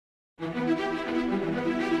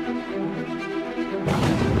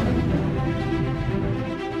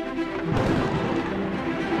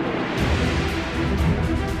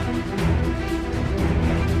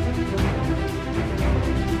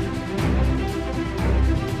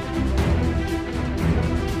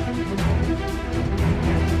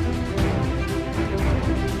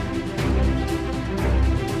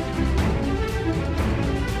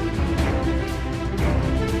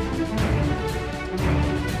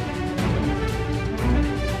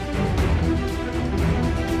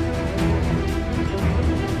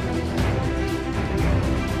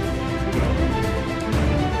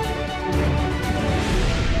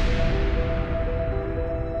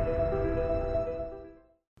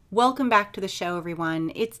Welcome back to the show,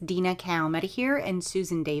 everyone. It's Dina Calmetta here and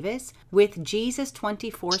Susan Davis with Jesus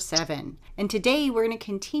 24/7. And today we're going to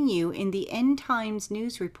continue in the End Times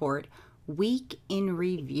News Report, Week in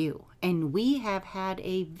Review. And we have had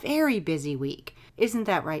a very busy week. Isn't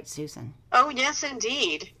that right, Susan? Oh, yes,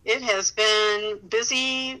 indeed. It has been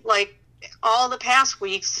busy like all the past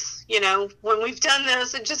weeks. You know, when we've done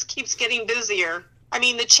this, it just keeps getting busier. I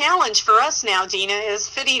mean, the challenge for us now, Dina, is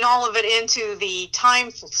fitting all of it into the time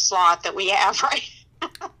slot that we have, right?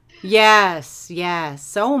 Yes.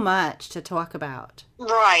 So much to talk about.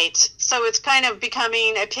 Right. So it's kind of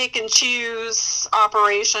becoming a pick and choose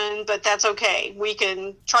operation, but that's okay. We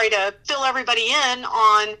can try to fill everybody in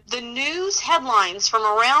on the news headlines from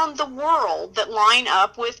around the world that line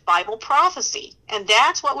up with Bible prophecy. And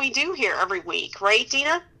that's what we do here every week, right,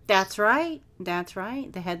 Dina? That's right.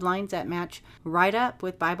 The headlines that match right up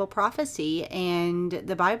with Bible prophecy. And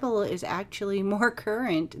the Bible is actually more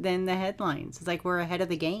current than the headlines. It's like we're ahead of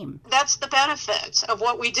the game. That's the benefit of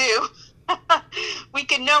what we do. We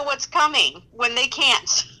can know what's coming when they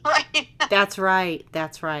can't, right? That's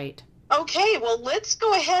right. Okay, well, let's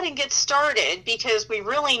go ahead and get started because we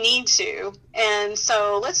really need to. And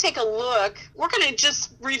so let's take a look. We're going to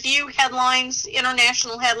just review headlines,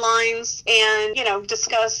 international headlines, and,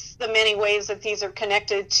 discuss the many ways that these are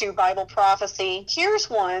connected to Bible prophecy. Here's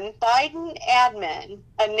one. Biden admin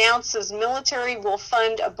announces military will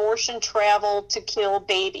fund abortion travel to kill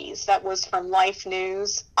babies. That was from Life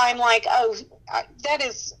News. I'm like, oh, that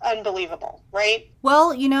is unbelievable, right?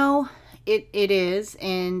 Well, It is,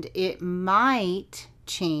 and it might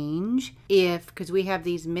change because we have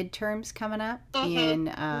these midterms coming up in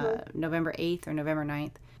November 8th or November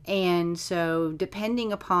 9th. And so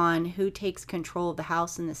depending upon who takes control of the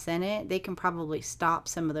House and the Senate, they can probably stop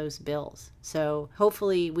some of those bills. So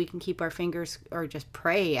hopefully we can keep our fingers, or just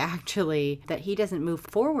pray actually, that he doesn't move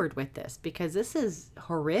forward with this, because this is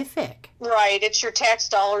horrific. Right. It's your tax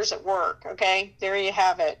dollars at work. Okay. There you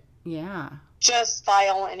have it. Yeah. Just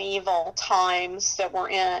vile and evil times that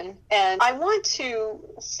we're in. And I want to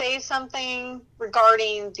say something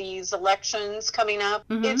regarding these elections coming up.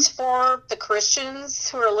 It's for the Christians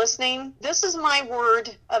who are listening. This is my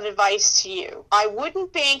word of advice to you. I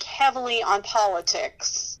wouldn't bank heavily on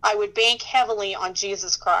politics. I would bank heavily on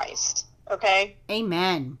Jesus Christ. Okay?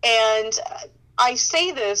 Amen. And I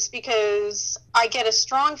say this because I get a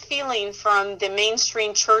strong feeling from the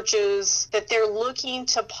mainstream churches that they're looking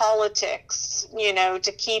to politics,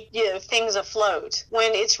 to keep things afloat,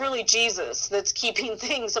 when it's really Jesus that's keeping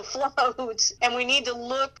things afloat. And we need to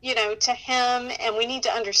look, to him, and we need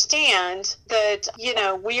to understand that,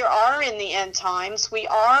 we are in the end times. We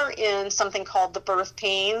are in something called the birth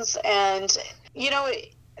pains. And,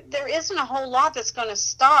 there isn't a whole lot that's going to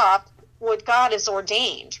stop what God has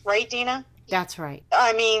ordained, right, Dina? That's right.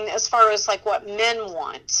 I mean, as far as like what men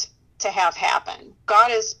want to have happen,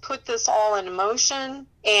 God has put this all in motion,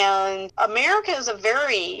 and America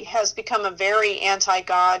has become a very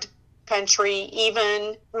anti-God country,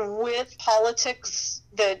 even with politics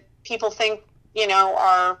that people think,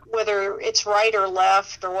 are, whether it's right or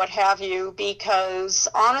left or what have you, because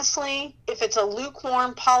honestly, if it's a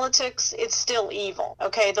lukewarm politics, it's still evil.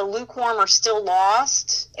 Okay, the lukewarm are still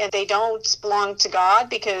lost, and they don't belong to God,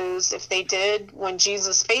 because if they did, when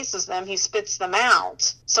Jesus faces them, he spits them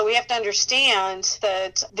out. So we have to understand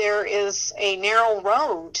that there is a narrow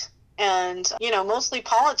road. And, mostly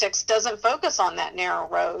politics doesn't focus on that narrow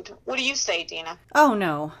road. What do you say, Dina? Oh,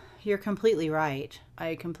 no. You're completely right.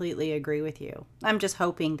 I completely agree with you. I'm just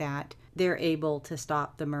hoping that they're able to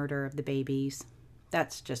stop the murder of the babies.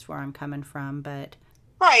 That's just where I'm coming from, but...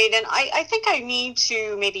 Right, and I think I need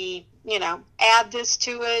to maybe, add this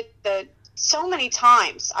to it, that so many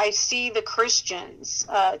times I see the Christians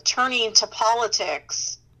turning to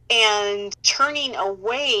politics and turning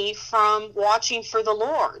away from watching for the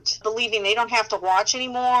Lord, believing they don't have to watch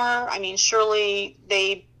anymore. I mean, surely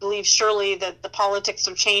they believe that the politics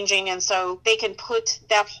are changing, and so they can put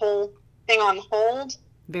that whole thing on hold.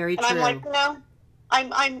 Very true. And I'm like, no,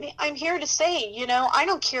 I'm here to say, I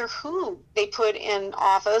don't care who they put in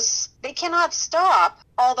office. They cannot stop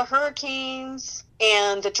all the hurricanes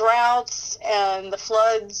and the droughts and the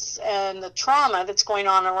floods and the trauma that's going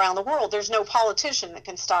on around the world. There's no politician that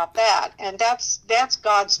can stop that. And that's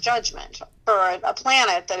God's judgment for a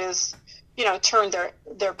planet that is, turned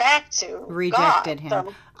their back to rejected God.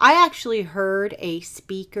 him. I actually heard a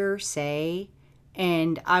speaker say,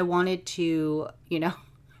 and I wanted to,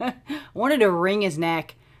 I wanted to wring his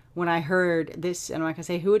neck when I heard this, and I'm not going to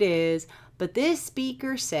say who it is, but this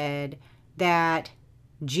speaker said that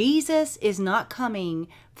Jesus is not coming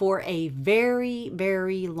for a very,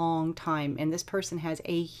 very long time. And this person has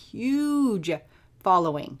a huge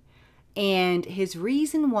following. And his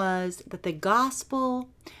reason was that the gospel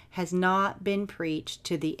has not been preached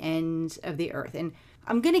to the ends of the earth. And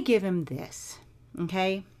I'm going to give him this,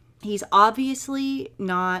 okay? He's obviously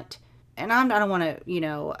not, and I don't want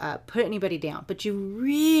to, put anybody down, but you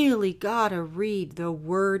really got to read the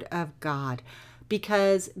Word of God.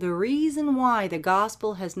 Because the reason why the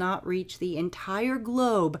gospel has not reached the entire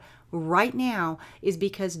globe right now is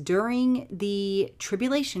because during the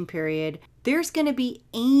tribulation period, there's going to be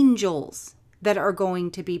angels that are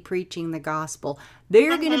going to be preaching the gospel.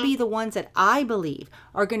 They're going to be the ones that I believe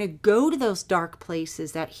are going to go to those dark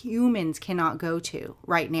places that humans cannot go to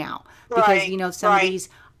right now. Because, some of these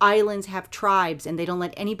islands have tribes and they don't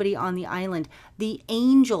let anybody on the island. The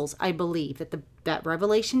angels, I believe, that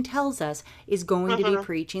Revelation tells us is going to be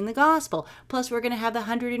preaching the gospel. Plus, we're going to have the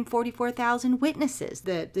 144,000 witnesses,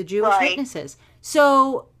 the Jewish witnesses.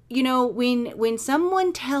 So, when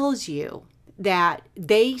someone tells you that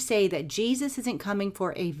they say that Jesus isn't coming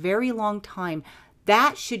for a very long time,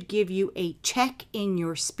 that should give you a check in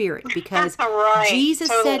your spirit, because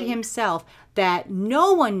Jesus said himself that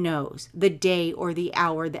no one knows the day or the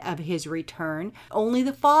hour of his return. Only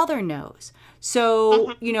the Father knows.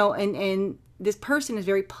 So, and this person is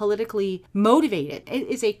very politically motivated. It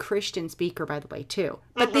is a Christian speaker, by the way, too.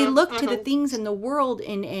 But they look to the things in the world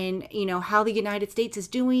and how the United States is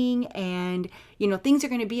doing, and, things are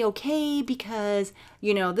going to be okay because,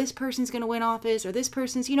 this person's going to win office, or this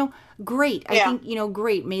person's, great. I think,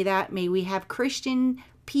 great. May we have Christian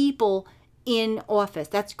people in office.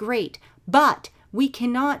 That's great. But we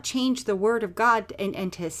cannot change the Word of God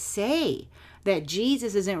and to say that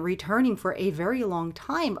Jesus isn't returning for a very long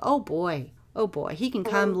time. Oh boy, he can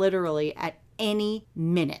come literally at any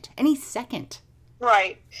minute, any second.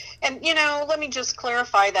 Right. And, let me just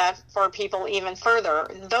clarify that for people even further.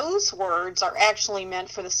 Those words are actually meant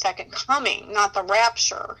for the second coming, not the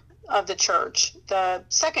rapture of the church. The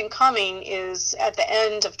second coming is at the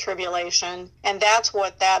end of tribulation, and that's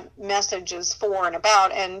what that message is for and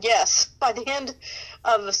about. And yes, by the end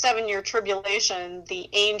of the 7-year tribulation, the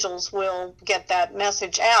angels will get that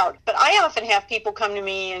message out. But I often have people come to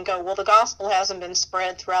me and go, well, the gospel hasn't been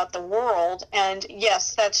spread throughout the world. And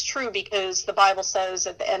yes, that's true, because the Bible says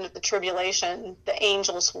at the end of the tribulation, the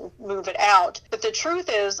angels will move it out. But the truth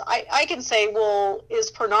is, I can say, well, is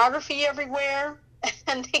pornography everywhere?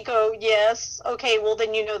 And they go, yes. Okay, well,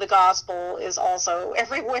 then the gospel is also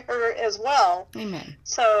everywhere as well. Amen.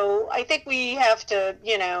 So I think we have to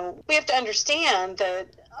understand that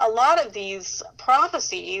a lot of these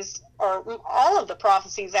prophecies, or all of the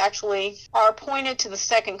prophecies actually, are pointed to the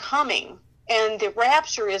second coming. And the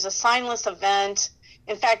rapture is a signless event.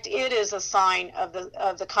 In fact, it is a sign of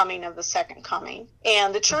the coming of the second coming.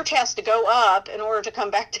 And the church has to go up in order to come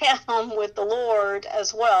back down with the Lord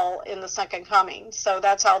as well in the second coming. So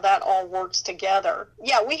that's how that all works together.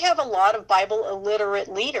 Yeah, we have a lot of Bible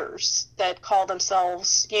illiterate leaders that call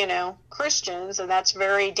themselves, Christians, and that's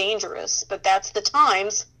very dangerous. But that's the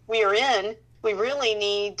times we are in. We really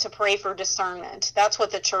need to pray for discernment. That's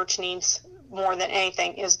what the church needs more than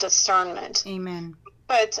anything, is discernment. Amen.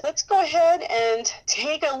 But let's go ahead and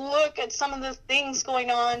take a look at some of the things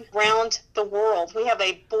going on around the world. We have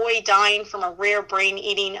a boy dying from a rare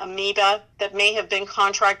brain-eating amoeba that may have been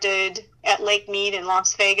contracted at Lake Mead in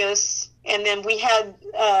Las Vegas. And then we had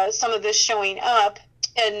some of this showing up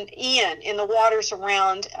in Ian, in the waters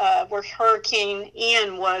around where Hurricane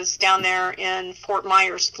Ian was down there in Fort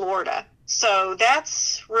Myers, Florida. So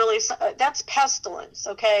that's really, that's pestilence,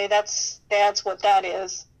 okay? That's what that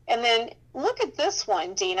is. And then look at this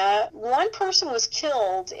one, Dina. One person was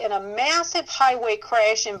killed in a massive highway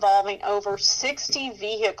crash involving over 60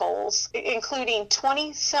 vehicles, including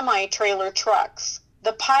 20 semi-trailer trucks.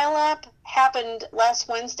 The pileup happened last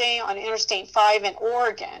Wednesday on Interstate 5 in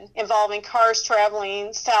Oregon, involving cars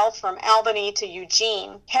traveling south from Albany to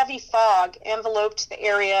Eugene. Heavy fog enveloped the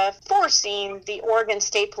area, forcing the Oregon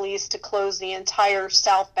State Police to close the entire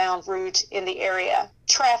southbound route in the area.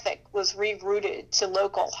 Traffic was rerouted to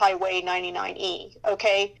local Highway 99E,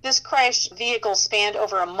 okay? This crashed vehicle spanned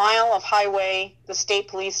over a mile of highway, the state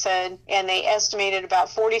police said, and they estimated about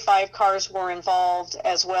 45 cars were involved,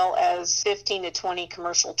 as well as 15 to 20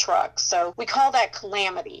 commercial trucks. So So we call that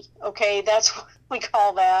calamity. Okay, that's what we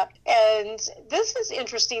call that. And this is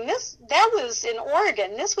interesting. That was in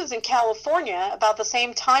Oregon. This was in California about the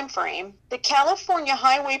same time frame. The California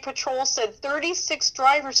Highway Patrol said 36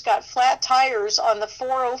 drivers got flat tires on the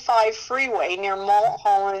 405 freeway near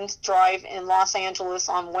Mulholland Drive in Los Angeles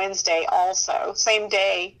on Wednesday also. Same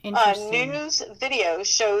day. News video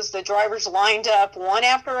shows the drivers lined up one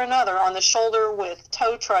after another on the shoulder with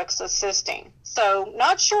tow trucks assisting. So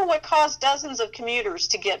not sure what caused dozens of commuters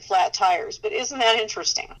to get flat tires, but isn't that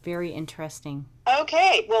interesting? Very interesting.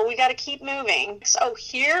 Okay, well, we got to keep moving. So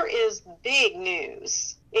here is big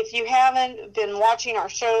news. If you haven't been watching our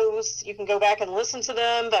shows, you can go back and listen to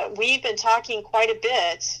them, but we've been talking quite a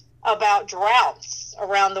bit about droughts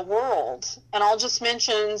around the world. And I'll just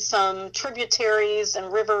mention some tributaries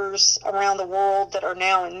and rivers around the world that are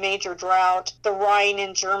now in major drought. The Rhine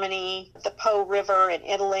in Germany, the Po River in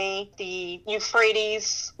Italy, the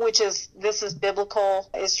Euphrates, this is biblical,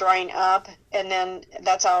 is drying up. And then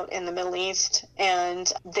that's out in the Middle East.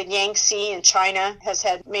 And the Yangtze in China has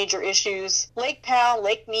had major issues. Lake Powell,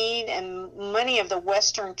 Lake Mead, and many of the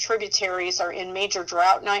western tributaries are in major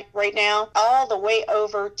drought right now, all the way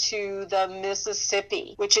over to the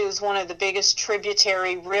Mississippi, which is one of the biggest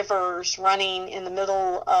tributary rivers running in the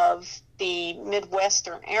middle of the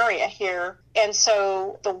Midwestern area here. And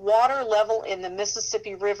so the water level in the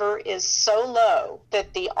Mississippi River is so low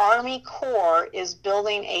that the Army Corps is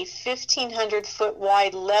building a 1,500-foot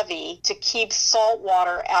wide levee to keep salt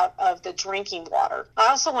water out of the drinking water. I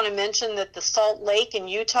also want to mention that the Salt Lake in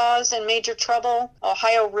Utah is in major trouble.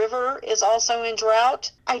 Ohio River is also in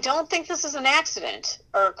drought. I don't think this is an accident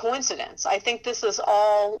or a coincidence. I think this is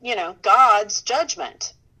all, God's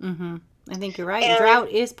judgment. Mm-hmm. I think you're right. And drought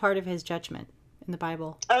is part of his judgment in the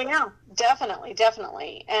Bible. Oh, yeah,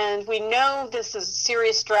 definitely. And we know this is a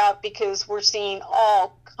serious drought because we're seeing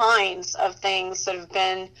all kinds of things that have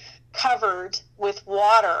been covered with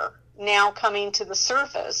water now coming to the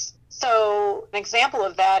surface. So an example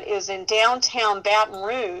of that is in downtown Baton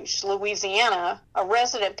Rouge, Louisiana, a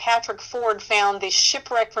resident, Patrick Ford, found the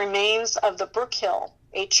shipwrecked remains of the Brookhill,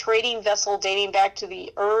 a trading vessel dating back to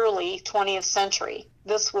the early 20th century.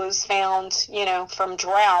 This was found, from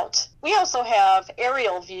drought. We also have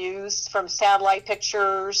aerial views from satellite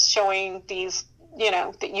pictures showing these,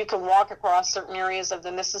 that you can walk across certain areas of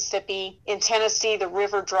the Mississippi. In Tennessee, the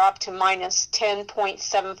river dropped to minus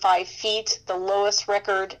 10.75 feet, the lowest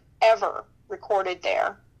record ever recorded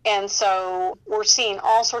there. And so we're seeing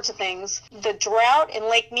all sorts of things. The drought in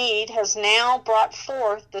Lake Mead has now brought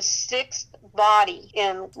forth the sixth body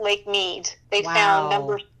in Lake Mead. They found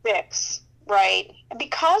number 6. Right.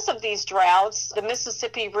 Because of these droughts, the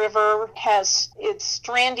Mississippi River it's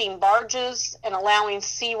stranding barges and allowing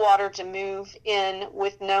seawater to move in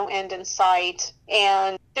with no end in sight.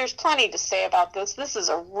 And there's plenty to say about this. This is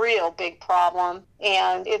a real big problem,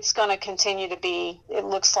 and it's going to continue to be, it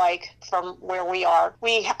looks like, from where we are.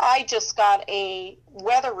 I just got a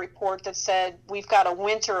weather report that said we've got a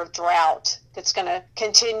winter of drought that's going to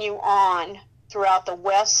continue on throughout the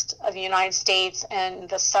west of the United States and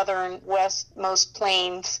the southern westmost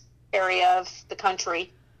plains area of the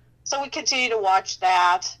country. So we continue to watch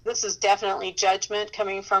that. This is definitely judgment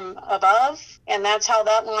coming from above, and that's how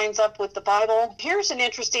that lines up with the Bible. Here's an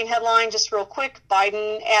interesting headline, just real quick.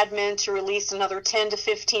 Biden admin to release another 10 to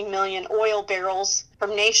 15 million oil barrels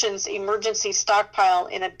from nation's emergency stockpile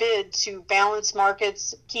in a bid to balance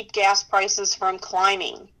markets, keep gas prices from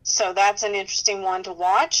climbing. So that's an interesting one to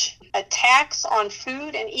watch. Attacks on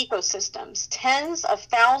food and ecosystems. Tens of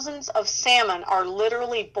thousands of salmon are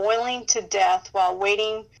literally boiling to death while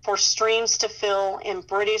waiting for streams to fill in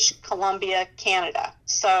British Columbia, Canada.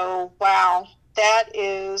 So, wow. That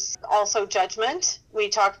is also judgment. We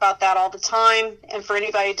talk about that all the time. And for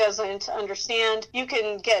anybody who doesn't understand, you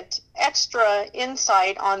can get extra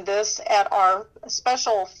insight on this at our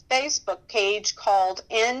special Facebook page called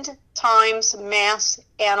End Times Mass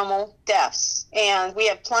Animal Deaths. And we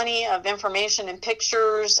have plenty of information and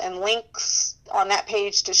pictures and links on that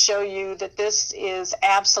page to show you that this is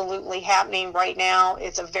absolutely happening right now.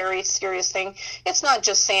 It's a very serious thing. It's not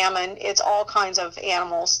just salmon. It's all kinds of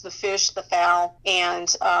animals, the fish, the fowl, and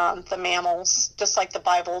the mammals, just like the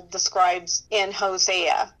Bible describes in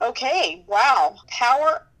Hosea. Okay, wow.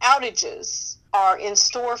 Power outages are in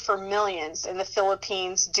store for millions in the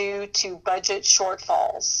Philippines due to budget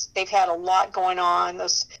shortfalls. They've had a lot going on.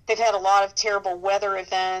 They've had a lot of terrible weather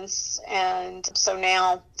events, and so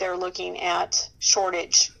now they're looking at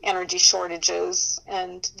energy shortages,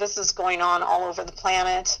 and this is going on all over the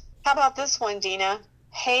planet. How about this one, Dina?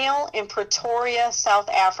 Hail in Pretoria, South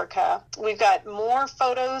Africa. We've got more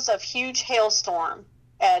photos of huge hailstorm.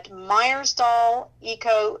 at Meyersdal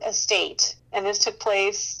Eco Estate. And this took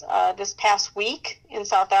place this past week in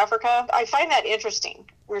South Africa. I find that interesting.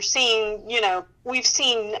 We're seeing, we've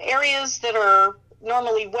seen areas that are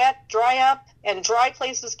normally wet dry up, and dry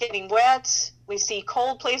places getting wet. We see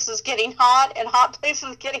cold places getting hot and hot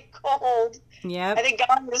places getting cold. Yep. I think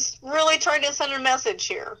God is really trying to send a message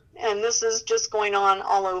here, and this is just going on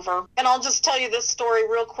all over. And I'll just tell you this story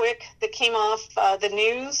real quick that came off the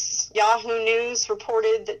news. Yahoo News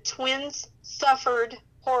reported that twins suffered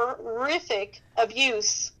horrific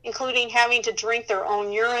abuse, including having to drink their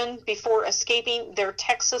own urine before escaping their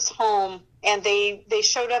Texas home. And they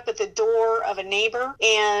showed up at the door of a neighbor,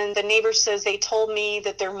 and the neighbor says, they told me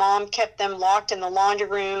that their mom kept them locked in the laundry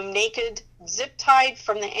room, naked, zip-tied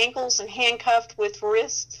from the ankles and handcuffed with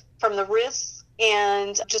wrists, from the wrists,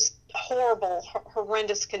 and just horrible,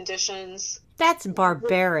 horrendous conditions. That's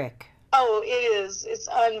barbaric. Oh, it is. It's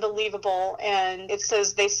unbelievable. And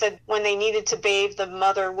they said when they needed to bathe, the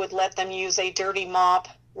mother would let them use a dirty mop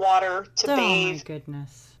water to bathe. Oh, my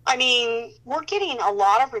goodness. I mean, we're getting a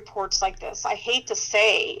lot of reports like this. I hate to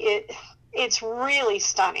say it's really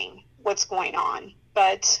stunning what's going on.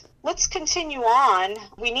 But let's continue on.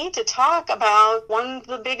 We need to talk about one of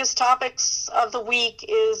the biggest topics of the week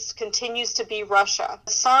continues to be Russia.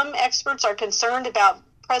 Some experts are concerned about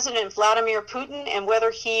President Vladimir Putin and whether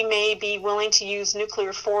he may be willing to use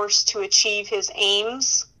nuclear force to achieve his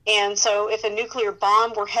aims. And so if a nuclear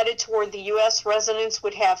bomb were headed toward the U.S., residents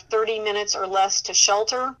would have 30 minutes or less to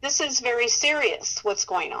shelter. This is very serious, what's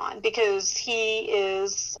going on, because he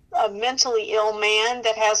is a mentally ill man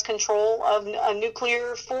that has control of a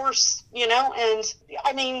nuclear force, and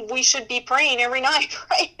I mean, we should be praying every night,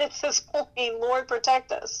 right, at this point, Lord,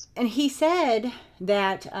 protect us. And he said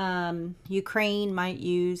that Ukraine might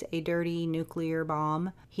use a dirty nuclear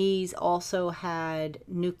bomb. He's also had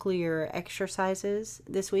nuclear exercises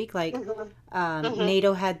this week, like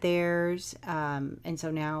NATO had theirs, and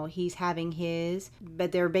so now he's having his,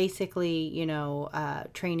 but they're basically,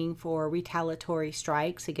 training for retaliatory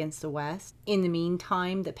strikes against the West. In the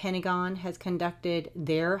meantime, the Pentagon has conducted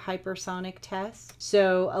their hypersonic tests.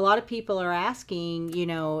 So a lot of people are asking,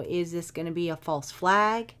 is this going to be a false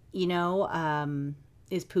flag? Is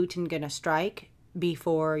Putin going to strike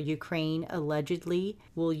before Ukraine allegedly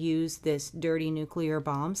will use this dirty nuclear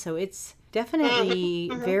bomb? So it's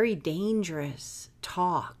definitely very dangerous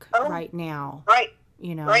talk right now. Right.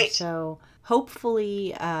 Right. So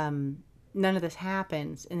hopefully none of this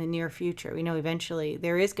happens in the near future. We know eventually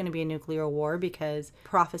there is going to be a nuclear war because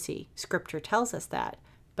prophecy, scripture tells us that.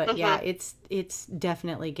 But yeah, it's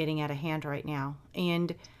definitely getting out of hand right now.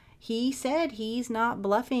 And he said he's not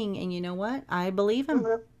bluffing, and you know what? I believe him.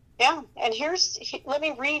 Yeah, and let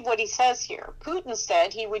me read what he says here. Putin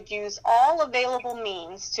said he would use all available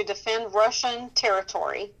means to defend Russian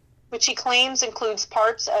territory, which he claims includes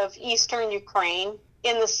parts of eastern Ukraine,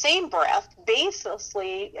 in the same breath,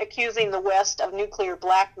 baselessly accusing the West of nuclear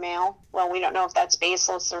blackmail. Well, we don't know if that's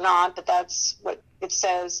baseless or not, but that's what it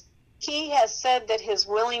says. He has said that his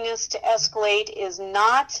willingness to escalate is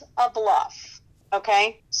not a bluff.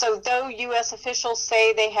 Okay, so though U.S. officials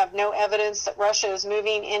say they have no evidence that Russia is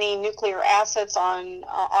moving any nuclear assets, on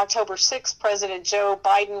October 6th, President Joe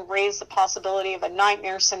Biden raised the possibility of a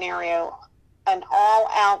nightmare scenario, an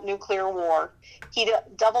all-out nuclear war. He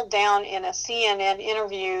doubled down in a CNN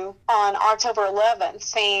interview on October 11th,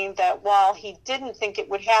 saying that while he didn't think it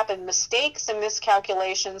would happen, mistakes and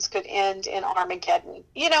miscalculations could end in Armageddon.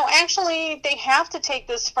 Actually, they have to take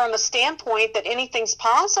this from a standpoint that anything's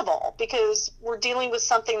possible, because we're dealing with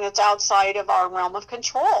something that's outside of our realm of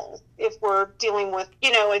control if we're dealing with,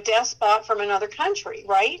 a despot from another country,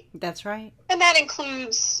 right? That's right. And that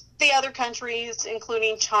includes the other countries,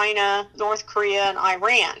 including China, North Korea, and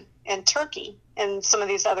Iran, and Turkey, and some of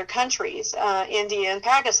these other countries. India and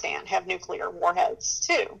Pakistan have nuclear warheads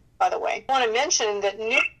too, by the way. I want to mention that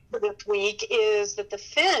news this week is that the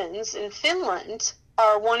Finns in Finland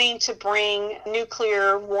are wanting to bring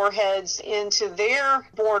nuclear warheads into their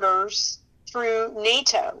borders through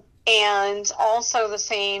NATO. And also the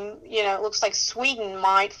same, it looks like Sweden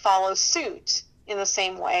might follow suit in the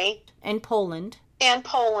same way. And Poland. And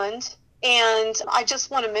I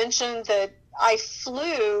just want to mention that I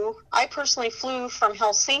personally flew from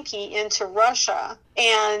Helsinki into Russia,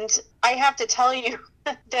 and I have to tell you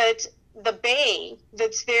that the bay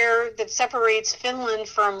that's there that separates Finland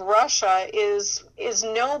from Russia is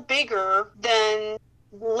no bigger than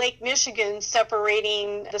Lake Michigan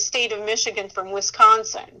separating the state of Michigan from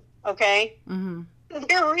Wisconsin, okay? Mm-hmm.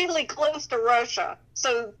 They're really close to Russia.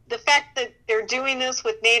 So the fact that they're doing this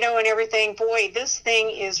with NATO and everything, boy, this thing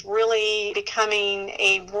is really becoming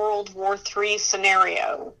a World War III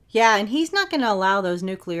scenario. Yeah, and he's not going to allow those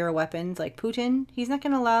nuclear weapons, like Putin, he's not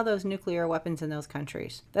going to allow those nuclear weapons in those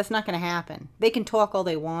countries. That's not going to happen. They can talk all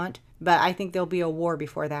they want, but I think there'll be a war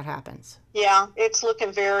before that happens. Yeah, it's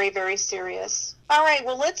looking very, very serious. All right,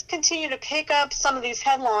 well, let's continue to pick up some of these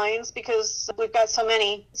headlines because we've got so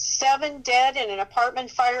many. 7 dead in an apartment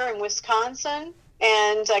fire in Wisconsin.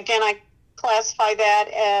 And again, I classify that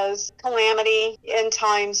as calamity, end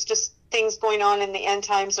times, just things going on in the end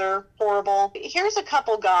times are horrible. Here's a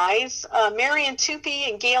couple guys, Marion Tupy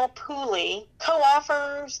and Gail Pooley,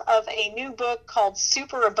 co-authors of a new book called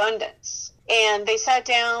Superabundance. And they sat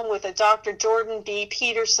down with a Dr. Jordan B.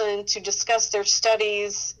 Peterson to discuss their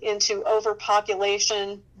studies into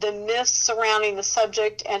overpopulation, the myths surrounding the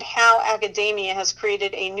subject, and how academia has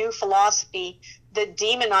created a new philosophy that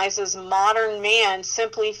demonizes modern man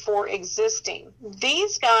simply for existing.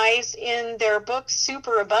 These guys, in their book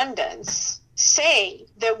Superabundance, say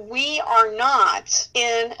that we are not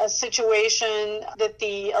in a situation that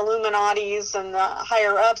the Illuminatis and the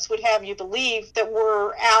higher ups would have you believe that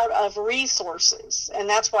we're out of resources, and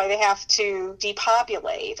that's why they have to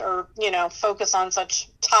depopulate or, focus on such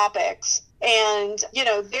topics. And,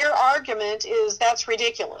 their argument is that's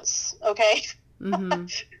ridiculous, okay? Mm-hmm.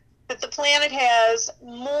 That the planet has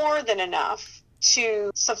more than enough to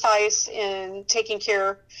suffice in taking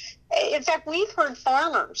care. In fact, we've heard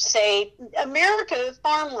farmers say America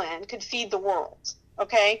farmland could feed the world,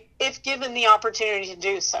 okay, if given the opportunity to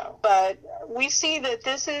do so. But we see that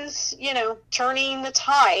this is, turning the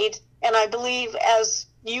tide. And I believe, as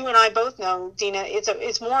you and I both know, Dina,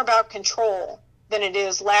 it's more about control than it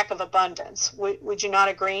is lack of abundance. Would you not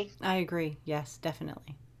agree? I agree. Yes,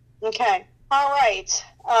 definitely. Okay. All right.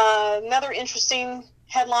 Another interesting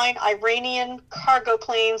headline, Iranian cargo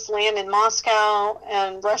planes land in Moscow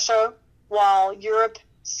and Russia while Europe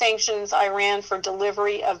sanctions Iran for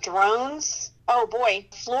delivery of drones. Oh boy,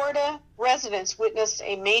 Florida residents witnessed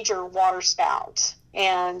a major water spout,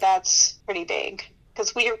 and that's pretty big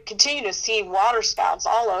because we continue to see water spouts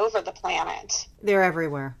all over the planet. They're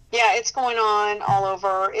everywhere. Yeah, it's going on all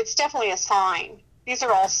over. It's definitely a sign. These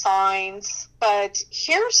are all signs, but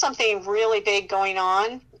here's something really big going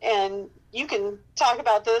on, and you can talk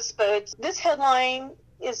about this, but this headline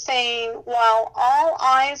is saying, while all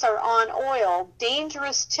eyes are on oil,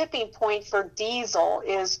 dangerous tipping point for diesel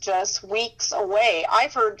is just weeks away.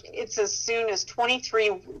 I've heard it's as soon as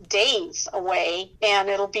 23 days away, and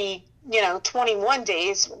it'll be 21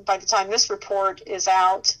 days by the time this report is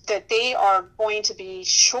out, that they are going to be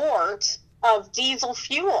short of diesel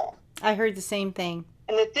fuel. I heard the same thing.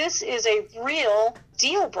 And that this is a real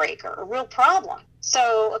deal breaker, a real problem.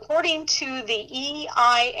 So according to the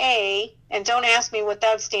EIA, and don't ask me what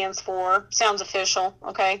that stands for, sounds official,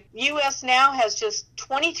 okay? U.S. now has just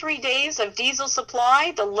 23 days of diesel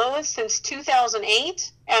supply, the lowest since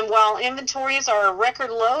 2008. And while inventories are a record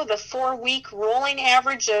low, the 4-week rolling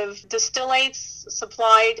average of distillates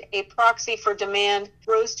supplied, a proxy for demand,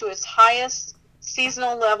 rose to its highest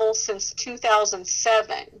seasonal level since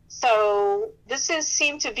 2007. So this has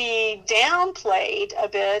seemed to be downplayed a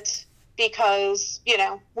bit because,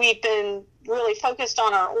 we've been really focused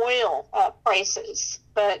on our oil prices.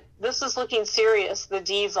 But this is looking serious, the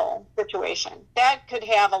diesel situation. That could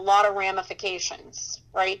have a lot of ramifications,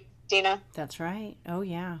 right, Dina? That's right. Oh,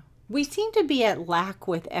 yeah. We seem to be at lack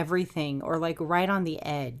with everything, or like right on the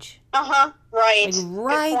edge. Uh-huh, right.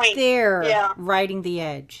 Like right there, yeah. Riding the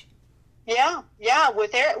edge. Yeah,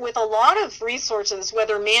 with a lot of resources,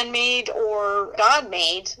 whether man-made or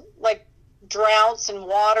God-made, like droughts and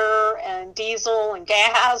water and diesel and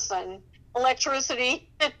gas and electricity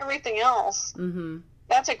and everything else. Mm-hmm.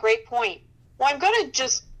 That's a great point. Well, I'm going to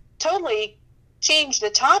just totally change the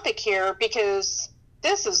topic here because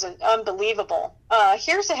this is unbelievable.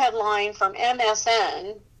 Here's a headline from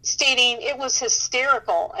MSN stating it was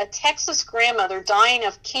hysterical. A Texas grandmother dying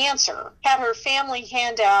of cancer had her family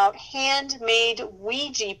hand out handmade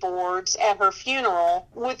Ouija boards at her funeral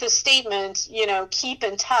with the statement, keep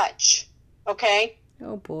in touch. Okay?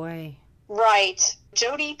 Oh, boy. Right.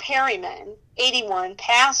 Jody Perryman, 81,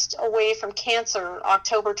 passed away from cancer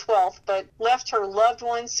October 12th, but left her loved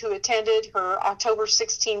ones who attended her October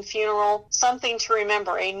 16 funeral something to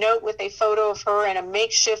remember, a note with a photo of her and a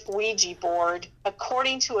makeshift Ouija board.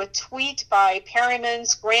 According to a tweet by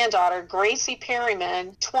Perryman's granddaughter, Gracie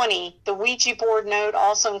Perryman, 20, the Ouija board note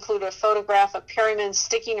also included a photograph of Perryman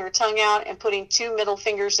sticking her tongue out and putting 2 middle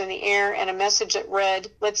fingers in the air and a message that read,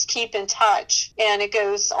 "Let's keep in touch." And it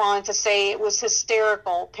goes on to say it was hysterical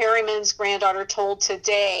hysterical. Perryman's granddaughter told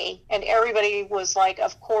Today, and everybody was like,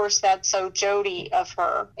 of course, that's so Jody of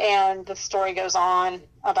her. And the story goes on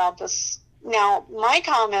about this. Now, my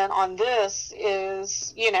comment on this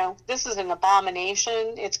is, this is an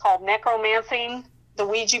abomination. It's called necromancing, the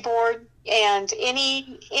Ouija board. And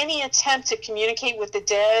any attempt to communicate with the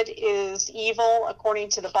dead is evil according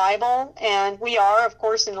to the Bible. And we are, of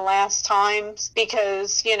course, in the last times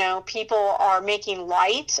because, people are making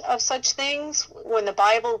light of such things when the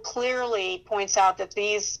Bible clearly points out that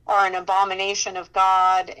these are an abomination of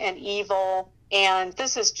God and evil. And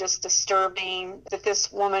this is just disturbing that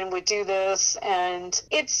this woman would do this. And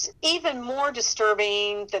it's even more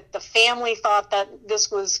disturbing that the family thought that this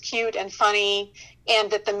was cute and funny and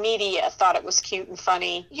that the media thought it was cute and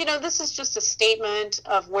funny. This is just a statement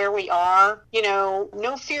of where we are.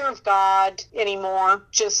 No fear of God anymore.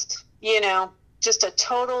 Just a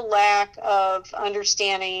total lack of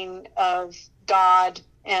understanding of God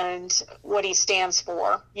and what he stands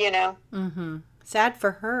for, Mm-hmm. Sad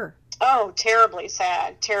for her. Oh, terribly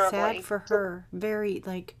sad. Terribly. Sad for her. Very,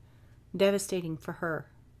 devastating for her.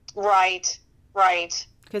 Right.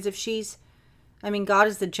 Because if she's, God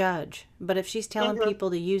is the judge, but if she's telling people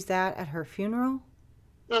to use that at her funeral,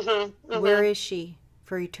 where is she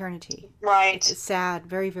for eternity? Right. It's sad.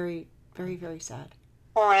 Very, very, very, very sad.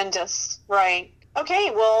 Horrendous. Right.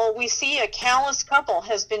 Okay, well, we see a callous couple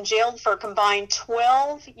has been jailed for a combined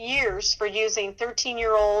 12 years for using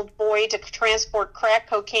 13-year-old boy to transport crack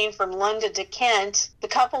cocaine from London to Kent. The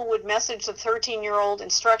couple would message the 13-year-old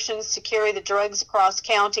instructions to carry the drugs across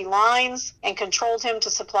county lines and controlled him to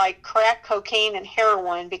supply crack cocaine and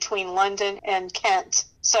heroin between London and Kent.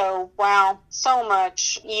 So, wow, so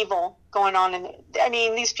much evil going on.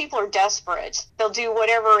 These people are desperate. They'll do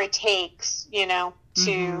whatever it takes,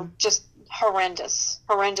 to just horrendous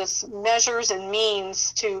measures and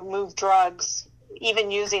means to move drugs, even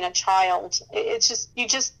using a child. It's just, you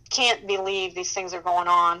just can't believe these things are going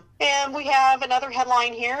on. And we have another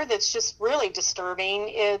headline here that's just really disturbing.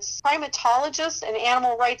 It's primatologists and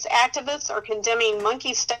animal rights activists are condemning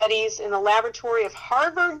monkey studies in the laboratory of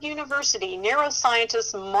Harvard University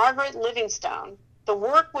neuroscientist Margaret Livingstone. The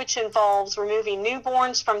work, which involves removing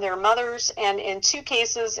newborns from their mothers and in 2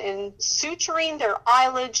 cases in suturing their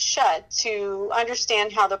eyelids shut to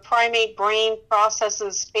understand how the primate brain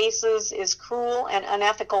processes faces, is cruel and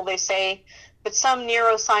unethical, they say. But some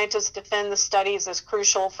neuroscientists defend the studies as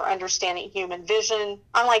crucial for understanding human vision.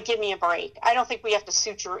 I'm like, give me a break. I don't think we have to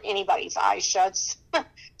suture anybody's eyes shut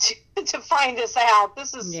to find this out.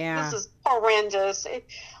 This is horrendous.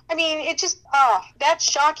 That's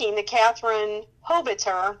shocking that Catherine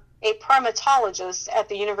Hobiter, a primatologist at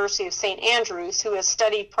the University of St. Andrews, who has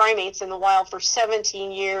studied primates in the wild for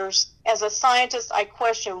 17 years. As a scientist, I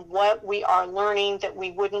question what we are learning that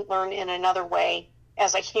we wouldn't learn in another way.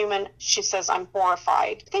 As a human, she says, I'm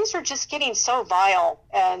horrified. Things are just getting so vile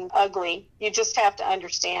and ugly. You just have to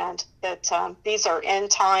understand that these are end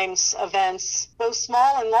times events, both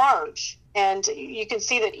small and large. And you can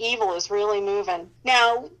see that evil is really moving.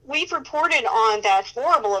 Now, we've reported on that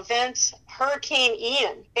horrible event, Hurricane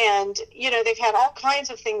Ian. And, they've had all kinds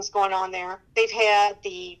of things going on there. They've had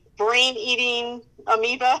the brain-eating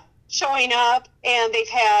amoeba showing up. And they've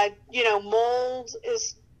had, mold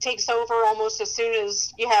takes over almost as soon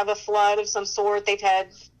as you have a flood of some sort. They've had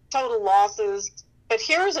total losses. But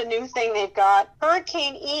here's a new thing they've got.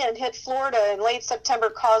 Hurricane Ian hit Florida in late September,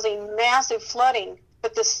 causing massive flooding.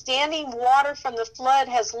 But the standing water from the flood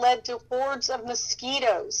has led to hordes of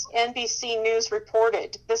mosquitoes, NBC News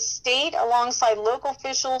reported. The state, alongside local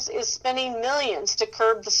officials, is spending millions to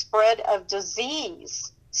curb the spread of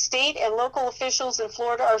disease. State and local officials in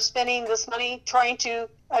Florida are spending this money trying to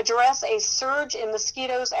address a surge in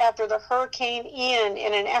mosquitoes after the Hurricane Ian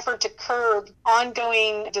in an effort to curb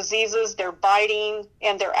ongoing diseases. They're biting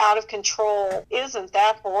and they're out of control. Isn't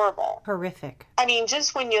that horrible? Horrific.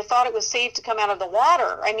 Just when you thought it was safe to come out of the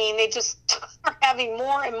water, they just are having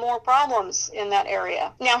more and more problems in that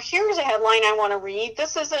area. Now, here's a headline I want to read.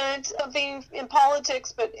 This isn't something in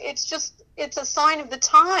politics, but it's a sign of the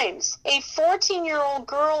times. A 14-year-old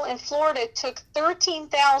girl in Florida took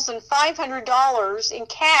 $13,500 in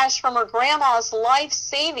cash from her grandma's life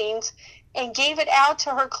savings and gave it out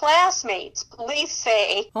to her classmates. Police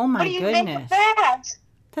say. Oh my goodness. What do you make of that?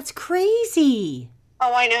 That's crazy.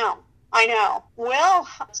 Oh, I know. Well,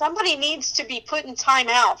 somebody needs to be put in time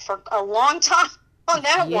out for a long time on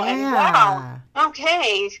that one. Wow.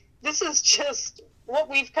 Okay. This is just what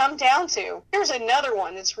we've come down to. Here's another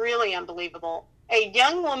one that's really unbelievable. a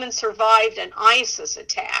young woman survived an ISIS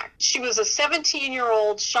attack. She was a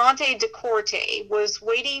 17-year-old Shante DeCorte, was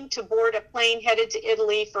waiting to board a plane headed to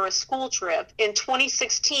Italy for a school trip in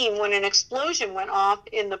 2016 when an explosion went off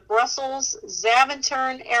in the Brussels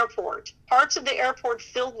Zaventem airport. Parts of the airport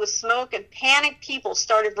filled with smoke, and panicked people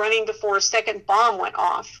started running before a second bomb went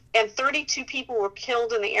off. And 32 people were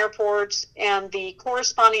killed in the airport, and the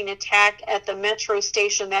corresponding attack at the metro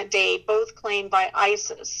station that day, both claimed by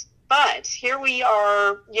ISIS. But here we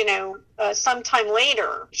are, sometime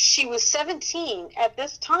later. She was 17 at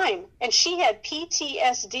this time, and she had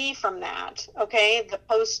PTSD from that, okay, the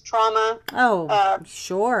post-trauma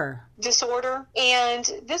sure. disorder. And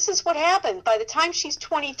this is what happened. By the time she's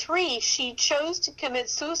 23, she chose to commit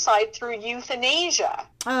suicide through euthanasia.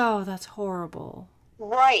 Oh, that's horrible.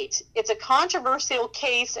 Right. It's a controversial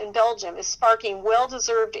case in Belgium, is sparking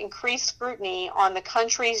well-deserved increased scrutiny on the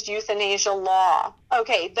country's euthanasia law.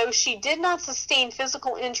 Okay, though she did not sustain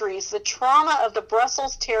physical injuries, the trauma of the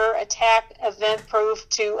Brussels terror attack event proved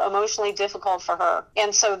too emotionally difficult for her.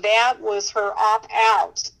 And so that was her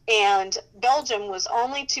opt-out. And Belgium was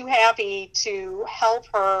only too happy to help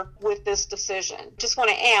her with this decision. Just want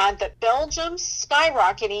to add that Belgium's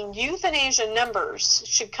skyrocketing euthanasia numbers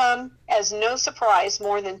should come as no surprise.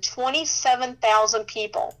 More than 27,000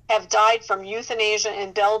 people have died from euthanasia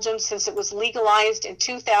in Belgium since it was legalized in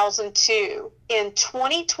 2002. In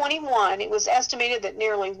 2021, it was estimated that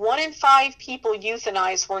nearly 1 in 5 people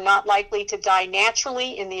euthanized were not likely to die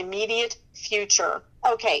naturally in the immediate future.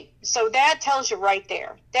 Okay, so that tells you right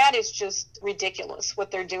there. That is just ridiculous what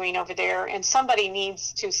they're doing over there, and somebody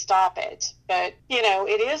needs to stop it. But,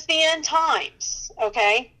 it is the end times,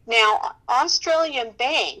 okay? Now, Australian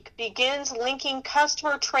Bank begins linking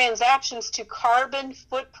customer transactions to carbon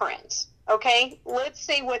footprint, okay? Let's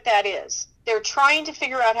see what that is. They're trying to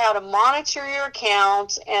figure out how to monitor your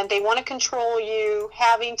account, and they want to control you,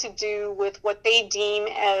 having to do with what they deem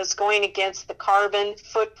as going against the carbon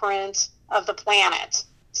footprint of the planet.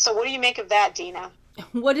 So what do you make of that, Dina?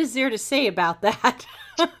 What is there to say about that?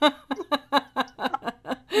 I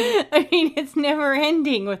mean, it's never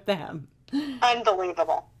ending with them.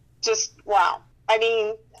 Unbelievable. Just, wow. I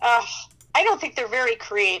mean, I don't think they're very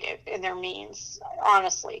creative in their means,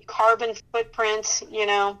 honestly. Carbon footprint,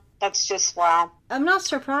 that's just, wow. I'm not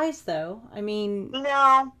surprised, though. I mean...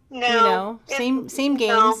 No. Same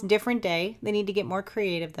games, different day. They need to get more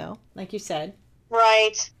creative, though, like you said.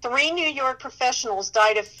 Right. 3 New York professionals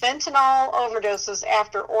died of fentanyl overdoses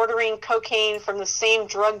after ordering cocaine from the same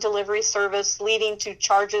drug delivery service, leading to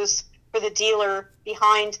charges for the dealer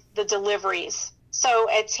behind the deliveries. So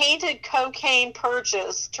a tainted cocaine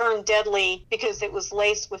purchase turned deadly because it was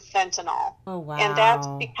laced with fentanyl. Oh, wow. And that's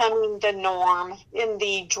becoming the norm in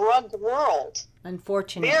the drug world.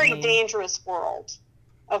 Unfortunately. Very dangerous world,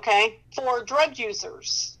 okay, for drug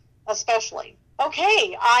users especially.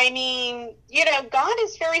 Okay, I mean, God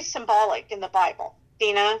is very symbolic in the Bible,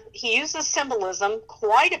 Dina. He uses symbolism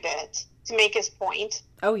quite a bit to make his point.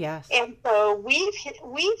 Oh, yes. And so we've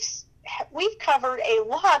covered a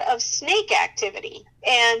lot of snake activity,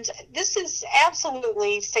 and this is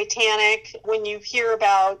absolutely satanic. When you hear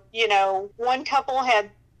about, one couple had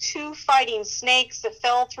 2 fighting snakes that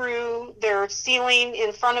fell through their ceiling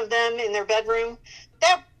in front of them in their bedroom,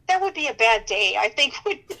 that would be a bad day, I think.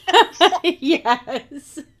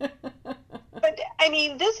 Yes. But, I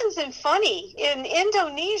mean, this isn't funny. In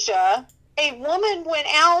Indonesia, a woman went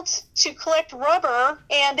out to collect rubber,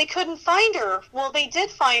 and they couldn't find her. Well, they did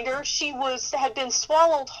find her. She had been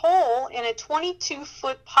swallowed whole in a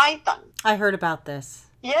 22-foot python. I heard about this.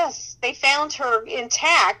 Yes, they found her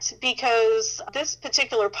intact because this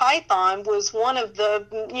particular python was one of the,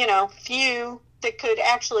 few that could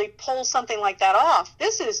actually pull something like that off.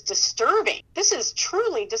 This is disturbing. This is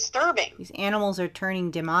truly disturbing. These animals are turning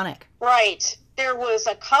demonic. Right. There was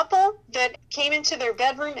a couple that came into their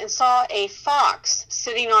bedroom and saw a fox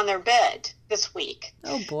sitting on their bed this week.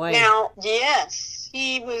 Oh, boy. Now, yes,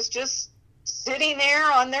 he was just sitting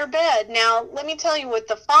there on their bed. Now, let me tell you what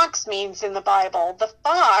the fox means in the Bible. The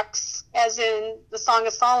fox, as in the Song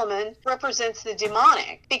of Solomon, represents the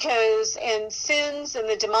demonic, and sins and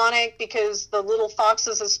the demonic, because the little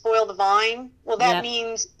foxes have spoiled the vine. Well, that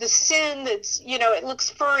means the sin that's, it looks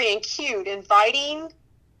furry and cute, inviting,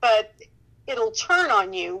 but it'll turn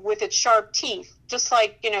on you with its sharp teeth, just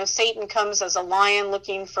like, Satan comes as a lion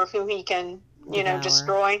looking for who he can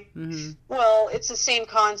destroy. Mm-hmm. Well, it's the same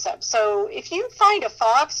concept. So if you find a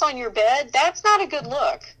fox on your bed, that's not a good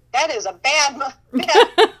look. That is a bad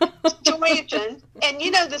situation. And,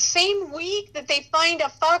 the same week that they find a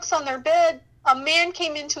fox on their bed, A man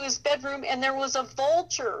came into his bedroom and there was a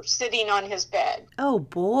vulture sitting on his bed. Oh,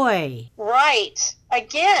 boy. Right.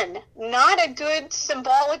 Again, not a good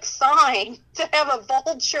symbolic sign to have a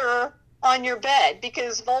vulture on your bed,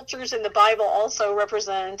 because vultures in the Bible also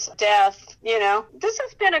represent death. This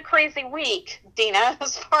has been a crazy week, Dina,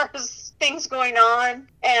 as far as things going on,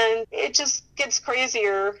 and it just gets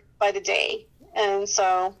crazier by the day. And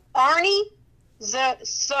so Arnie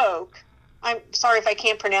Zoke, I'm sorry if I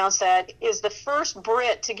can't pronounce that, is the first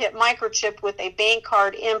Brit to get microchipped with a bank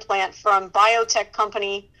card implant from biotech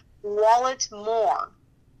company Wallet More,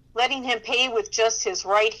 letting him pay with just his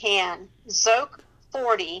right hand. Zoke,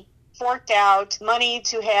 40, forked out money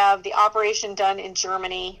to have the operation done in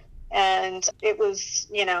Germany, and it was,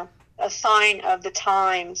 a sign of the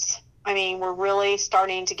times. I mean, we're really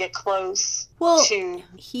starting to get close to...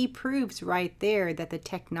 He proves right there that the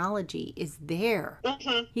technology is there.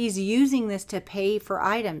 Mm-hmm. He's using this to pay for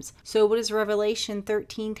items. So what does Revelation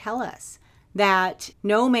 13 tell us? That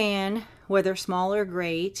no man, whether small or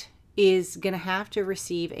great, is going to have to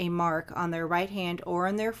receive a mark on their right hand or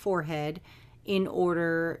on their forehead in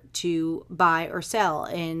order to buy or sell,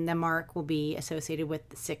 and the mark will be associated with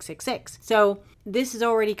 666. So this is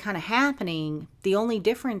already kind of happening. The only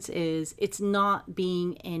difference is it's not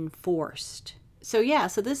being enforced. So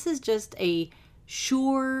this is just a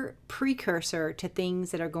sure precursor to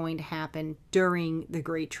things that are going to happen during the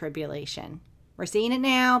Great Tribulation. We're seeing it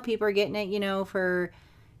now. People are getting it, for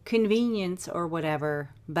convenience or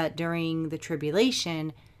whatever, but during the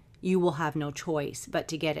tribulation, you will have no choice but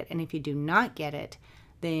to get it. And if you do not get it,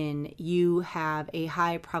 then you have a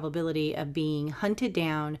high probability of being hunted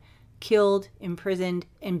down, killed, imprisoned,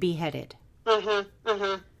 and beheaded.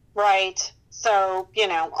 Right. So,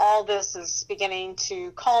 all this is beginning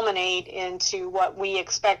to culminate into what we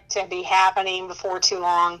expect to be happening before too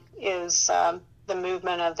long is the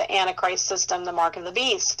movement of the Antichrist system, the mark of the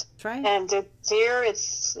beast. That's right. And it's here,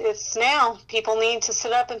 it's now. People need to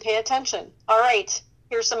sit up and pay attention. All right.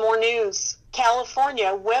 Here's some more news.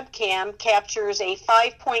 California webcam captures a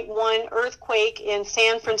 5.1 earthquake in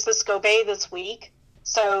San Francisco Bay this week.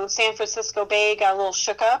 So San Francisco Bay got a little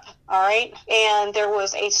shook up, all right? And there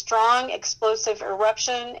was a strong explosive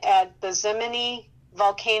eruption at the Zimny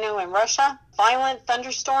volcano in Russia. Violent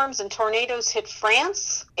thunderstorms and tornadoes hit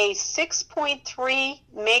France. A 6.3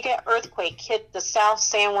 mega earthquake hit the South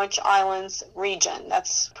Sandwich Islands region.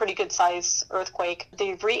 That's a pretty good size earthquake.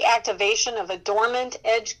 The reactivation of a dormant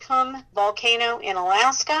Edgecumbe volcano in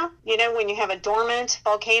Alaska. When you have a dormant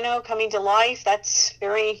volcano coming to life, that's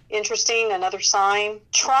very interesting. Another sign.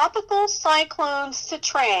 Tropical cyclone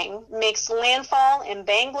Sitrang makes landfall in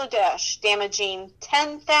Bangladesh, damaging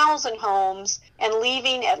 10,000 homes and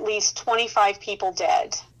leaving at least 25 people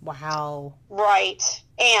dead. Wow. Right.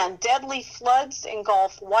 And deadly floods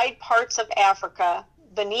engulf wide parts of Africa.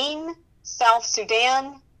 Benin, South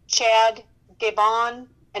Sudan, Chad, Gabon,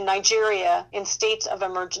 and Nigeria in states of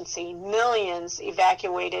emergency. Millions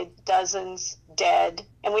evacuated, dozens dead.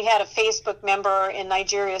 And we had a Facebook member in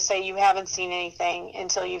Nigeria say you haven't seen anything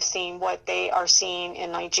until you've seen what they are seeing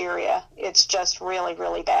in Nigeria. It's just really,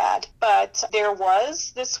 really bad. But there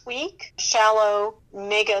was this week shallow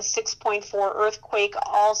mega 6.4 earthquake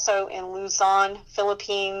also in Luzon,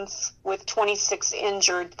 Philippines, with 26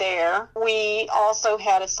 injured there. We also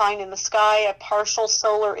had a sign in the sky, a partial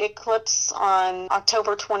solar eclipse on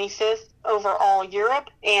October 25th over all Europe,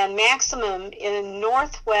 and maximum in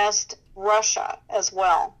northwest Russia as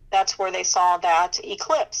well. That's where they saw that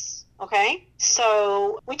eclipse. Okay,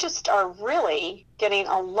 so we just are really getting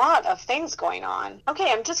a lot of things going on.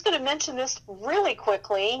 Okay, I'm just going to mention this really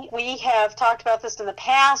quickly. We have talked about this in the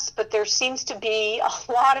past, but there seems to be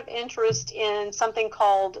a lot of interest in something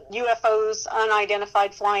called UFOs,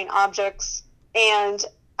 unidentified flying objects. And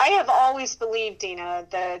I have always believed, Dina,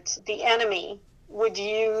 that the enemy would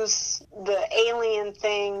use the alien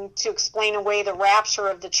thing to explain away the rapture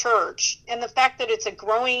of the church. And the fact that it's a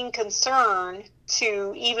growing concern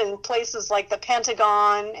to even places like the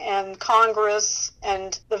Pentagon and Congress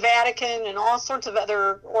and the Vatican and all sorts of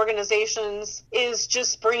other organizations is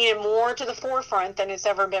just bringing it more to the forefront than it's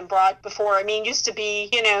ever been brought before. I mean, it used to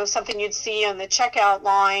be, something you'd see on the checkout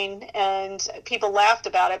line and people laughed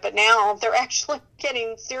about it, but now they're actually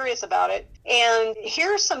getting serious about it. And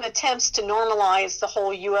here are some attempts to normalize the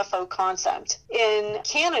whole UFO concept. In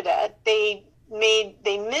Canada, they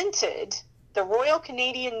minted, the Royal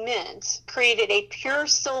Canadian Mint created a pure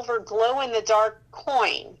silver glow-in-the-dark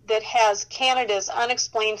coin that has Canada's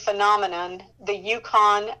unexplained phenomenon, the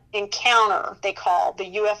Yukon Encounter, they call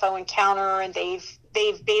the UFO Encounter, and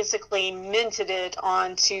they've basically minted it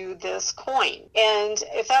onto this coin. And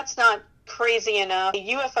if that's not crazy enough, the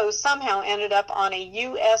UFO somehow ended up on a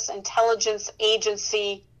U.S. intelligence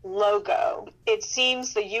agency logo. It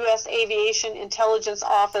seems the U.S. Aviation Intelligence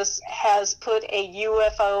Office has put a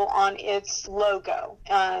UFO on its logo,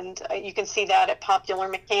 and you can see that at Popular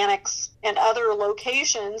Mechanics and other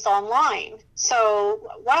locations online. So,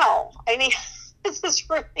 wow, I mean, this is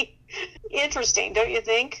really interesting, don't you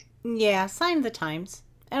think? Yeah, sign of the times.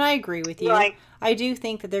 And I agree with you. Right. I do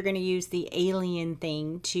think that they're going to use the alien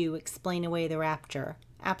thing to explain away the rapture.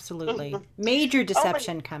 Absolutely. Major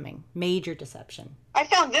deception coming. Major deception. I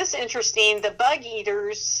found this interesting. The bug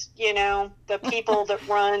eaters, the people that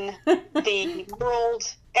run the World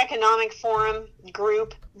Economic Forum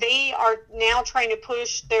group, they are now trying to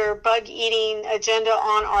push their bug eating agenda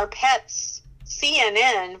on our pets.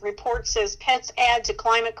 CNN report says pets add to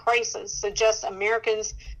climate crisis, suggests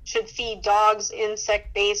Americans should feed dogs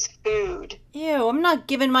insect-based food. Ew, I'm not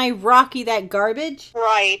giving my Rocky that garbage.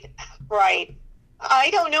 Right. I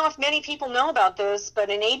don't know if many people know about this, but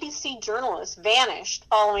an ABC journalist vanished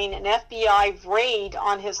following an FBI raid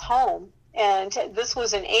on his home. And this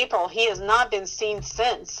was in April. He has not been seen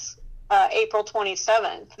since April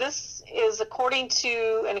 27th. This is according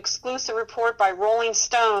to an exclusive report by Rolling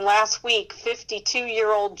Stone last week.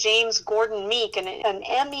 52-year-old James Gordon Meek, an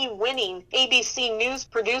Emmy-winning ABC News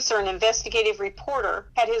producer and investigative reporter,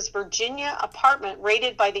 had his Virginia apartment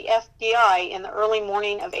raided by the FBI in the early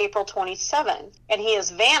morning of April 27th. And he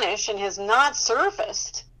has vanished and has not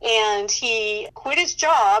surfaced. And he quit his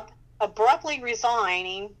job, abruptly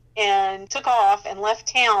resigning, and took off and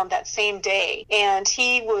left town that same day. And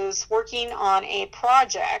he was working on a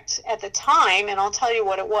project at the time, and I'll tell you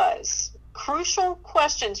what it was. Crucial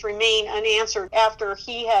questions remain unanswered after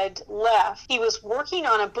he had left. He was working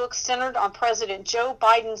on a book centered on President Joe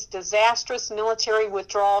Biden's disastrous military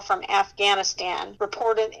withdrawal from Afghanistan,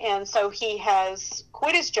 reported, and so he has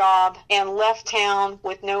quit his job and left town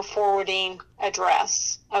with no forwarding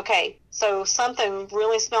address. Okay, so something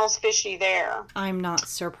really smells fishy there. I'm not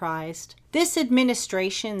surprised. This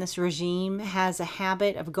administration, this regime, has a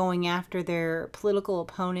habit of going after their political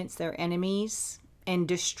opponents, their enemies, and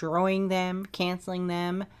destroying them, canceling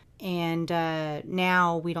them. And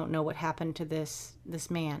now we don't know what happened to this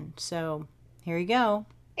man. So here you go.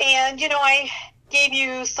 And, I gave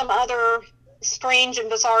you some other strange and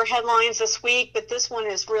bizarre headlines this week, but this one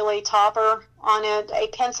is really topper on it. A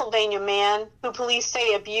Pennsylvania man who police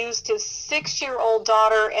say abused his 6-year-old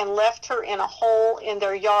daughter and left her in a hole in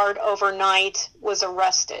their yard overnight was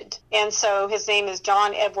arrested. And so his name is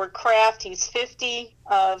John Edward Kraft. He's 50,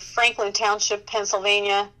 of Franklin Township,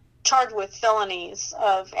 Pennsylvania, charged with felonies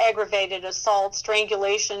of aggravated assault,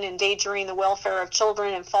 strangulation, endangering the welfare of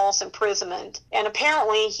children, and false imprisonment. And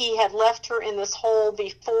apparently he had left her in this hole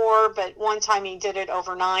before, but one time he did it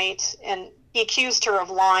overnight, and he accused her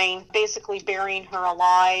of lying, basically burying her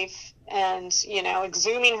alive and,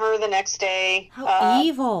 exhuming her the next day. How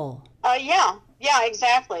evil. Yeah,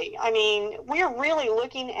 exactly. I mean, we're really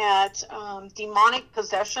looking at demonic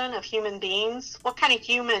possession of human beings. What kind of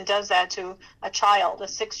human does that to a child, a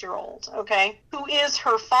 6-year-old, okay? Who is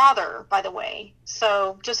her father, by the way.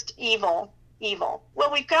 So just evil.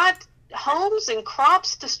 Well, we've got homes and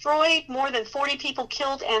crops destroyed, more than 40 people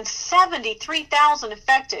killed, and 73,000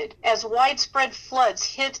 affected as widespread floods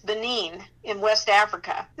hit Benin in West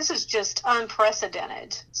Africa. This is just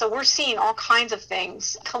unprecedented. So we're seeing all kinds of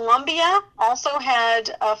things. Colombia also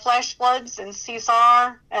had flash floods in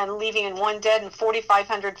Cesar, and leaving 1 dead and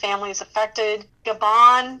 4,500 families affected.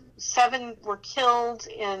 Gabon, 7 were killed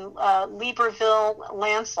in Libreville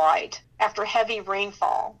landslide after heavy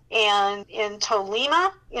rainfall. And in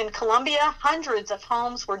Tolima, in Colombia, hundreds of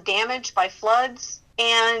homes were damaged by floods.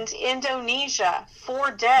 And Indonesia,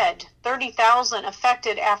 4 dead, 30,000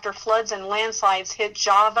 affected after floods and landslides hit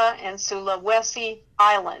Java and Sulawesi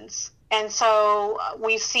Islands. And so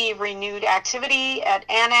we see renewed activity at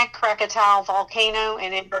Anak Krakatau volcano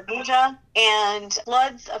in Indonesia, and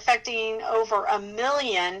floods affecting over 1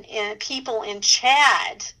 million people in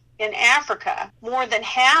Chad, in Africa. More than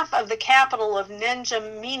half of the capital of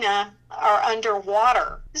N'Djamena are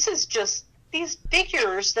underwater. This is just, these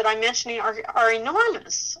figures that I'm mentioning are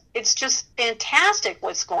enormous. It's just fantastic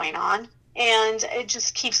what's going on, and it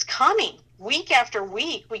just keeps coming. Week after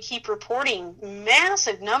week, we keep reporting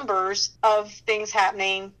massive numbers of things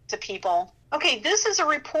happening to people. Okay, this is a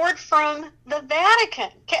report from the Vatican.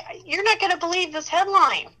 You're not going to believe this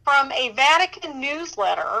headline. From a Vatican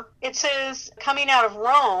newsletter, it says, coming out of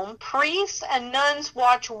Rome, priests and nuns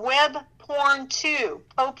watch web porn too,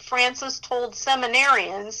 Pope Francis told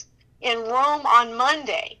seminarians in Rome on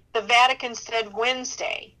Monday, the Vatican said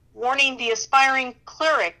Wednesday, warning the aspiring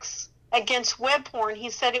clerics against web porn. He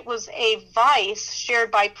said it was a vice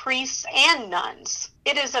shared by priests and nuns.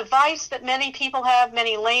 It is a vice that many people have,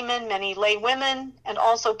 many laymen, many laywomen, and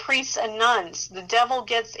also priests and nuns. The devil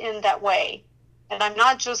gets in that way. And I'm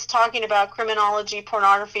not just talking about criminology,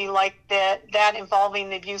 pornography like that involving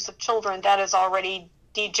the abuse of children. That is already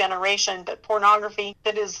degeneration, but pornography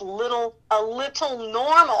that is a little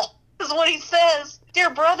normal is what he says. Dear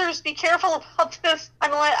brothers, be careful about this.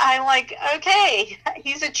 I'm like, okay,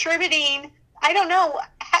 he's attributing, I don't know,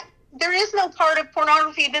 there is no part of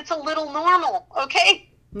pornography that's a little normal, okay?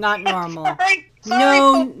 Not normal. Sorry,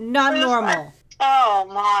 no, not normal. Oh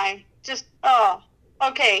my,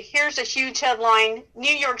 okay, here's a huge headline.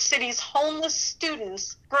 New York City's homeless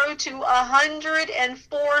students grow to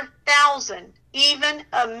 104,000, even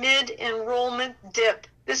amid enrollment dip.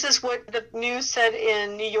 This is what the news said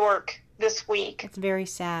in New York this week. It's very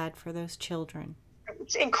sad for those children.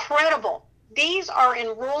 It's incredible. These are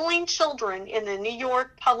enrolling children in the New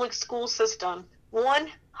York public school system.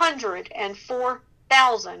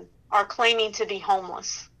 104,000 are claiming to be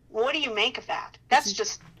homeless. What do you make of that? It's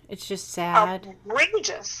just sad.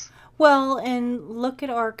 Outrageous. Well, and look at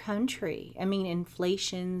our country. I mean,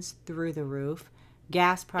 inflation's through the roof.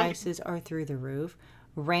 Gas prices are through the roof.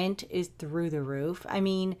 Rent is through the roof. I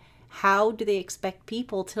mean, how do they expect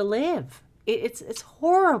people to live? It's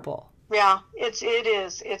horrible. Yeah, it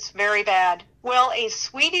is. It's very bad. Well, a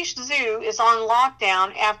Swedish zoo is on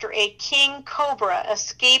lockdown after a king cobra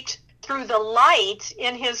escaped through the light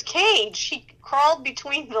in his cage. He crawled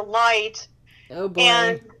between the light. Oh boy.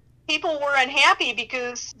 And people were unhappy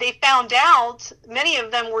because they found out many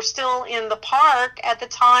of them were still in the park at the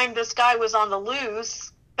time this guy was on the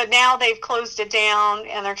loose, but now they've closed it down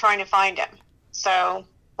and they're trying to find him. So,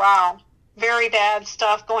 wow, very bad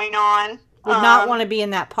stuff going on. Would not want to be in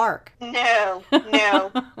that park. No.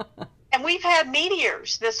 And we've had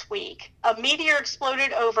meteors this week. A meteor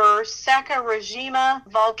exploded over Sakurajima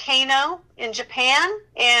volcano in Japan,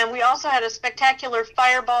 and we also had a spectacular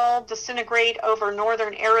fireball disintegrate over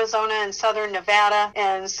northern Arizona and southern Nevada,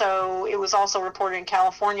 and so it was also reported in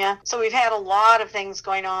California. So we've had a lot of things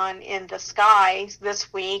going on in the sky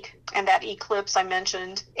this week, and that eclipse I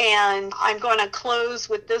mentioned. And I'm going to close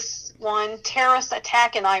with this one. Terrorist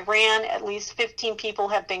attack in Iran. At least 15 people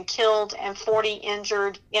have been killed and 40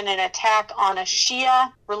 injured in an attack on a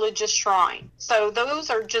Shia religious shrine. So those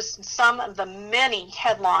are just some of the many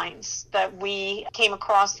headlines that we came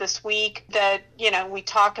across this week that, we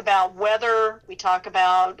talk about weather, we talk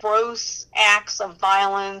about gross acts of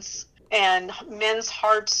violence, and men's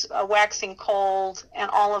hearts waxing cold, and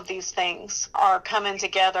all of these things are coming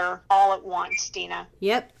together all at once, Dina.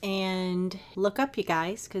 Yep, and look up, you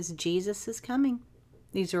guys, because Jesus is coming.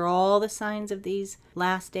 These are all the signs of these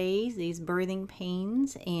last days, these birthing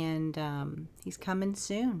pains, and he's coming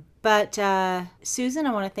soon. But Susan,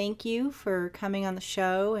 I want to thank you for coming on the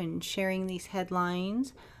show and sharing these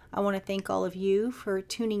headlines. I want to thank all of you for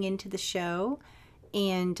tuning into the show.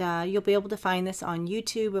 And you'll be able to find this on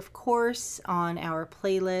YouTube, of course, on our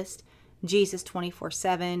playlist, Jesus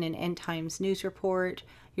 24/7 and End Times News Report.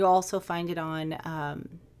 You'll also find it on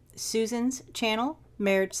Susan's channel,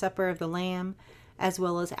 Marriage Supper of the Lamb, as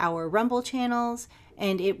well as our Rumble channels.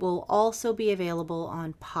 And it will also be available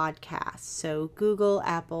on podcasts. So Google,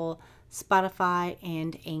 Apple, Spotify,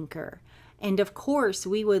 and Anchor. And of course,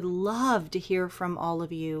 we would love to hear from all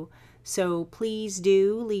of you. So please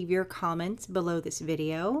do leave your comments below this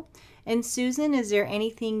video. And Susan, is there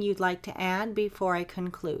anything you'd like to add before I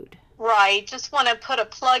conclude? Right. Just want to put a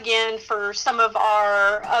plug in for some of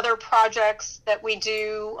our other projects that we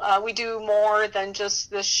do. We do more than just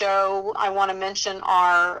this show. I want to mention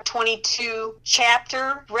our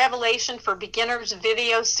 22-chapter Revelation for Beginners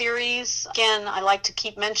video series. Again, I like to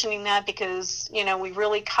keep mentioning that because, we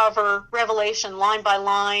really cover Revelation line by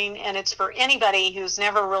line, and it's for anybody who's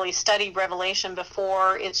never really studied Revelation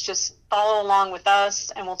before. It's just follow along with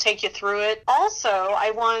us and we'll take you through it. Also,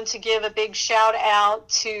 I wanted to give a big shout out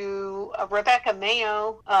to Rebecca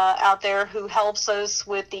Mayo out there who helps us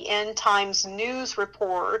with the End Times News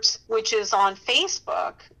Report, which is on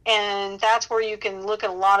Facebook. And that's where you can look at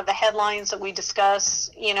a lot of the headlines that we discuss,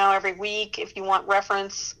 every week. If you want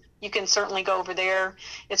reference, you can certainly go over there.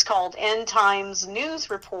 It's called End Times News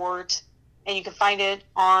Report, and you can find it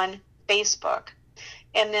on Facebook.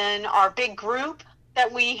 And then our big group that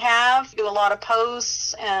we have, do a lot of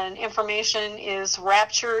posts and information, is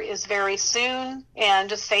Rapture is very soon. And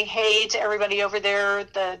just say hey to everybody over there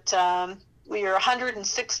that we are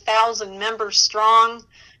 106,000 members strong,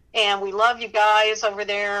 and we love you guys over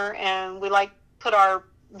there, and we like put our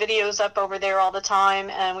videos up over there all the time,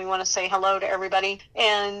 and we want to say hello to everybody,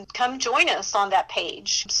 and come join us on that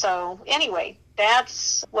page. So anyway,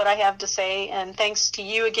 that's what I have to say, and thanks to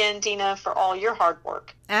you again, Dina, for all your hard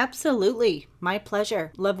work. Absolutely. My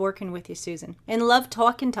pleasure. Love working with you, Susan, and love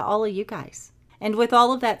talking to all of you guys. And with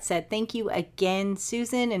all of that said, thank you again,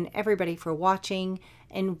 Susan, and everybody for watching,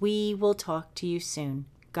 and we will talk to you soon.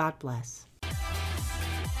 God bless.